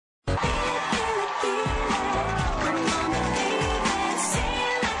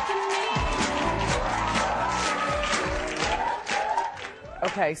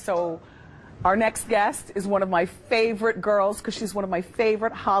Okay, so our next guest is one of my favorite girls because she's one of my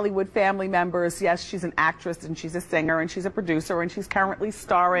favorite Hollywood family members. Yes, she's an actress and she's a singer and she's a producer and she's currently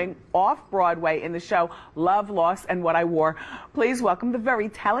starring off-Broadway in the show Love, Lost, and What I Wore. Please welcome the very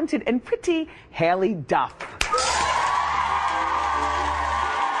talented and pretty Haley Duff.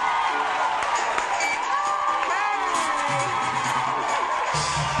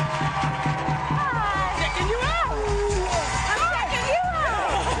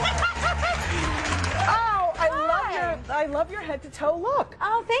 I love your head-to-toe look.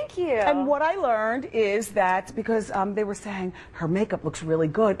 Oh, thank you. And what I learned is that because they were saying her makeup looks really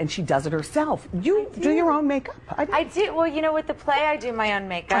good and she does it herself. You do your own makeup? I do. Well, you know, with the play, I do my own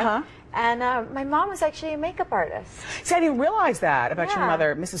makeup. And my mom was actually a makeup artist. See, I didn't realize that about your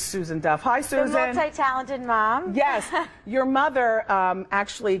mother, Mrs. Susan Duff. Hi, Susan. The multi-talented mom. Yes. Your mother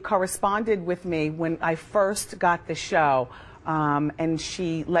actually corresponded with me when I first got the show. And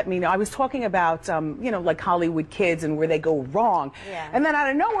she let me know. I was talking about, you know, like Hollywood kids and where they go wrong. Yeah. And then out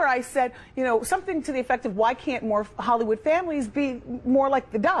of nowhere I said, you know, something to the effect of why can't more Hollywood families be more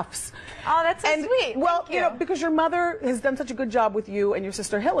like the Duffs? Oh, that's so sweet. Well, you know, because your mother has done such a good job with you and your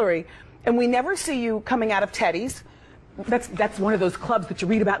sister Hillary, and we never see you coming out of Teddy's. That's one of those clubs that you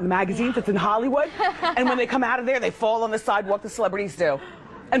read about in the magazines that's in Hollywood. And when they come out of there, they fall on the sidewalk, the celebrities do,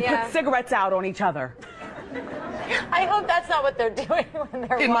 and put cigarettes out on each other. I hope that's not what they're doing when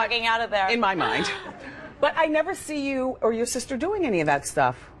they're walking out of there. In my mind. But I never see you or your sister doing any of that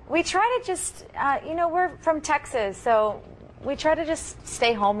stuff. We try to just, you know, we're from Texas, so we try to just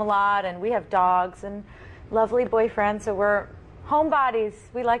stay home a lot, and we have dogs and lovely boyfriends, so we're homebodies.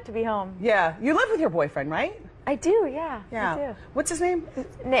 We like to be home. Yeah. You live with your boyfriend, right? I do, yeah. Yeah. I do. What's his name?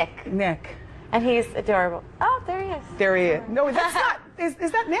 Nick. Nick. And he's adorable. Oh, there he is. There he is. No, that's not.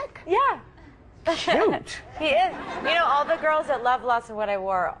 Is that Nick? Yeah. Cute. He is. You know, all the girls that Love, Lost, and What I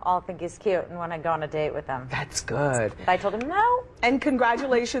Wore all think he's cute and want to go on a date with them. That's good. But I told him no. And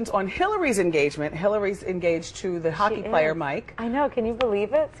congratulations on Hillary's engagement. Hillary's engaged to the hockey player, Mike. I know. Can you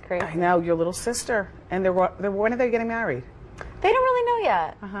believe it? It's crazy. I know, your little sister. And when are they getting married? They don't really know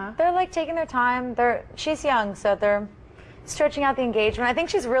yet. They're like taking their time. She's young, so they're stretching out the engagement. I think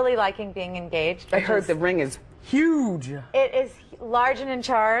she's really liking being engaged. I heard the ring is huge. It is large and in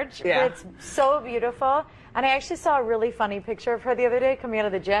charge. Yeah. It's so beautiful. And I actually saw a really funny picture of her the other day coming out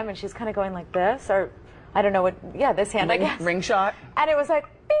of the gym, and she's kind of going like this, or I don't know what, this hand, I guess. Ring shot? And it was like,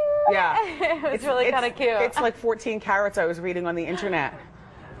 bing! Yeah. It was really kind of cute. It's like 14 carats I was reading on the internet.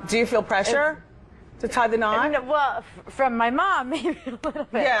 Do you feel pressure to tie the knot? Well, from my mom, maybe a little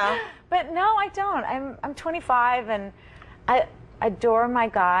bit. Yeah. But no, I don't. I'm 25, and I adore my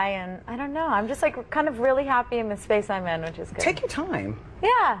guy, and I don't know. I'm just like kind of really happy in the space I'm in, which is good. Take your time.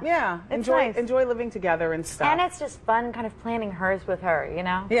 Yeah. Yeah. It's nice. Enjoy living together and stuff. And it's just fun kind of planning hers with her, you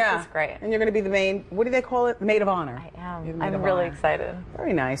know? Yeah. It's great. And you're going to be the main, what do they call it? The maid of honor. I am. I'm really excited.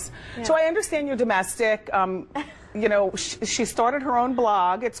 Very nice. Yeah. So I understand you're domestic. You know, she started her own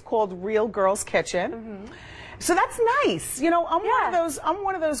blog. It's called Real Girls Kitchen. So that's nice. You know, I'm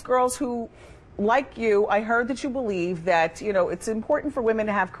one of those girls who, like you, I heard that you believe that, you know, it's important for women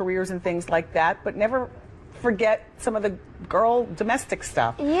to have careers and things like that, but never forget some of the girl domestic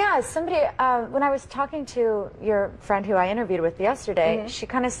stuff. Yeah, somebody, when I was talking to your friend who I interviewed with yesterday, she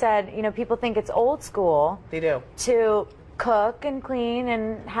kind of said, you know, people think it's old school. They do. To cook and clean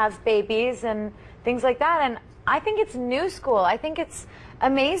and have babies and things like that. And I think it's new school. I think it's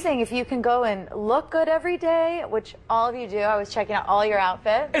amazing if you can go and look good every day, which all of you do. I was checking out all your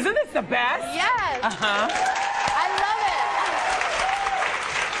outfits. Isn't this the best? Yes. I love it.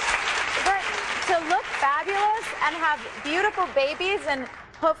 But to look fabulous and have beautiful babies and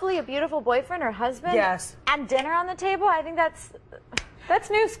hopefully a beautiful boyfriend or husband. Yes. And dinner on the table, I think that's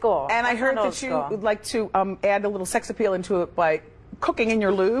new school. And I heard that you would like to add a little sex appeal into it by cooking in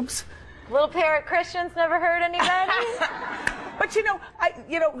your lubes. Little pair of Christians never hurt anybody. But you know,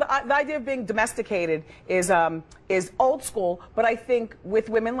 the idea of being domesticated is old school. But I think with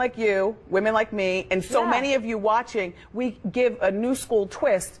women like you, women like me, and so many of you watching, we give a new school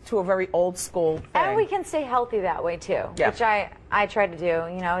twist to a very old school thing. And we can stay healthy that way too, which I try to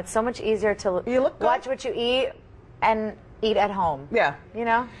do. You know, it's so much easier to watch what you eat and eat at home. Yeah. You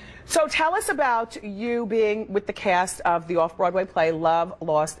know? So tell us about you being with the cast of the off-Broadway play Love,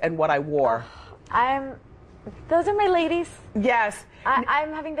 Lost, and What I Wore. Those are my ladies. Yes.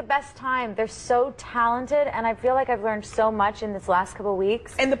 I'm having the best time. They're so talented, and I feel like I've learned so much in this last couple of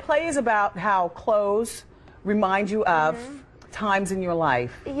weeks. And the play is about how clothes remind you of times in your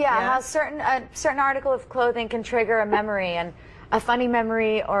life. Yeah, how a certain article of clothing can trigger a memory, and a funny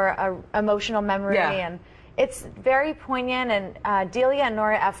memory or a emotional memory, and it's very poignant, and Delia and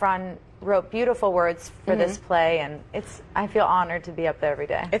Nora Ephron wrote beautiful words for this play, and I feel honored to be up there every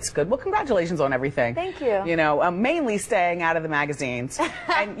day. It's good. Well, congratulations on everything. Thank you. You know, mainly staying out of the magazines,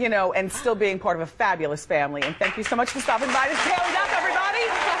 and you know, and still being part of a fabulous family. And thank you so much for stopping by to Tailored Up, everybody.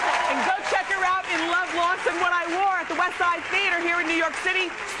 And go check her out in Love, Lost, and What I Wore at the West Side Theater here in New York City.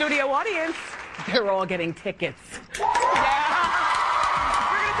 Studio audience, they're all getting tickets.